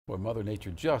Well, Mother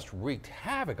Nature just wreaked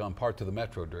havoc on parts of the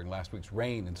metro during last week's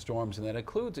rain and storms, and that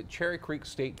includes at Cherry Creek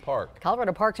State Park.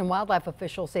 Colorado Parks and Wildlife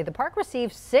officials say the park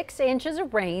received 6 inches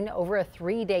of rain over a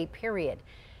 3-day period.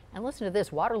 And listen to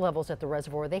this, water levels at the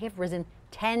reservoir, they have risen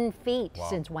 10 feet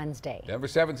since Wednesday. Denver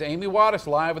 7's Amy Wattis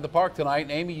live at the park tonight.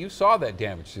 And Amy, you saw that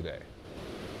damage today.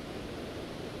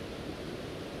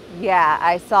 Yeah,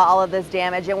 I saw all of this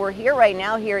damage, and we're here right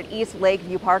now here at East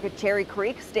Lakeview Park at Cherry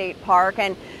Creek State Park,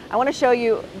 and I want to show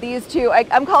you these two.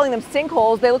 I'm calling them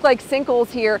sinkholes. They look like sinkholes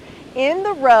here in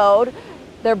the road.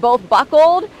 They're both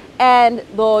buckled, and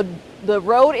the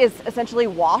road is essentially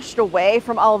washed away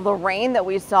from all of the rain that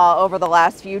we saw over the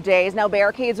last few days. Now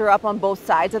barricades are up on both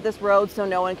sides of this road so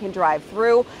no one can drive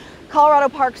through. Colorado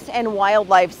Parks and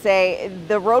Wildlife say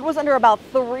the road was under about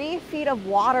 3 feet of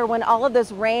water when all of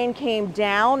this rain came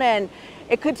down, and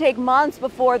it could take months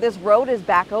before this road is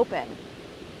back open.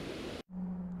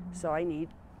 So I need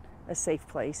a safe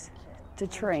place to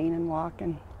train and walk,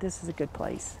 and this is a good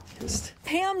place.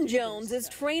 Pam Jones is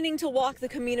training to walk the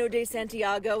Camino de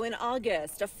Santiago in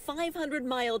August, a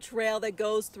 500-mile trail that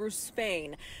goes through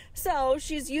Spain. So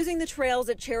she's using the trails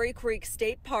at Cherry Creek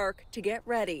State Park to get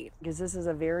ready. Because this is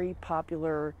a very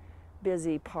popular,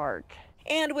 busy park.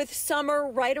 And with summer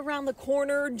right around the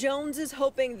corner, Jones is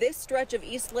hoping this stretch of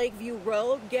East Lakeview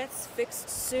Road gets fixed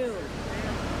soon.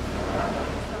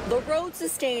 The road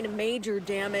sustained major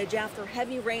damage after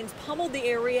heavy rains pummeled the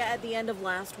area at the end of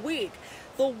last week.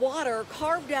 The water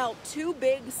carved out 2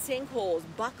 big sinkholes,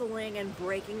 buckling and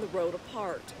breaking the road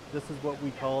apart. This is what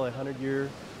we call a 100-year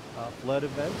flood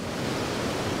event.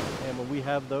 And when we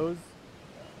have those,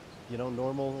 you know,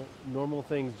 normal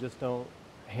things just don't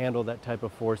handle that type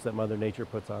of force that Mother Nature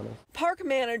puts on us. Park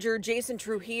manager Jason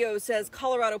Trujillo says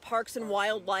Colorado Parks and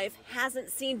Wildlife hasn't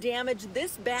seen damage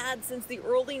this bad since the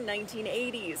early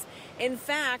 1980s. In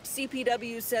fact,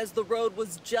 CPW says the road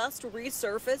was just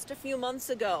resurfaced a few months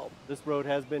ago. This road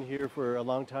has been here for a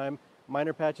long time.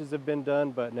 Minor patches have been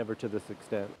done, but never to this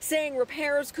extent. Saying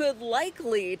repairs could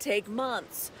likely take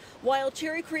months. While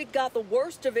Cherry Creek got the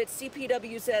worst of it,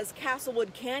 CPW says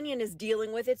Castlewood Canyon is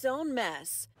dealing with its own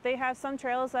mess. They have some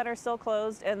trails that are still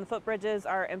closed and the footbridges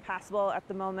are impassable at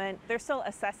the moment. They're still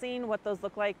assessing what those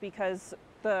look like because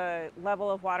the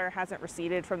level of water hasn't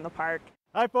receded from the park.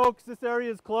 Hi folks, this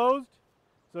area is closed,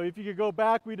 so if you could go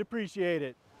back, we'd appreciate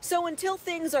it. So until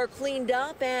things are cleaned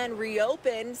up and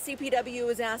reopened, CPW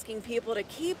is asking people to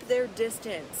keep their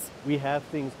distance. We have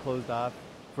things closed off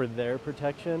for their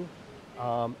protection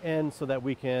and so that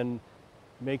we can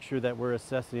make sure that we're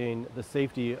assessing the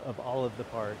safety of all of the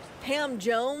parks. Pam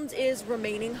Jones is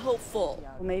remaining hopeful.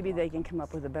 Well, maybe they can come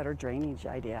up with a better drainage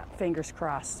idea. Fingers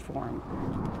crossed for them.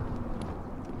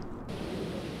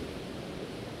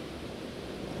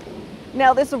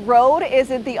 Now this road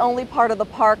isn't the only part of the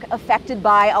park affected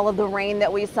by all of the rain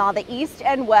that we saw. The east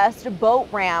and west boat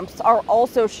ramps are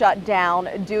also shut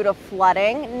down due to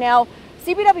flooding. Now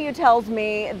CPW tells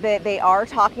me that they are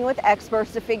talking with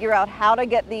experts to figure out how to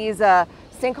get these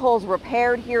sinkholes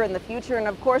repaired here in the future, and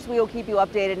of course we will keep you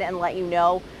updated and let you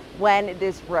know when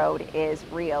this road is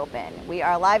reopened. We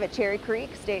are live at Cherry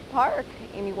Creek State Park.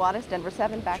 Amy Wattis, Denver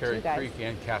 7, back to you guys. Cherry Creek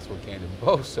and Castlewood Canyon,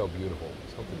 both so beautiful.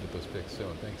 Let's hope we get those fixed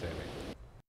soon. Thanks, Amy.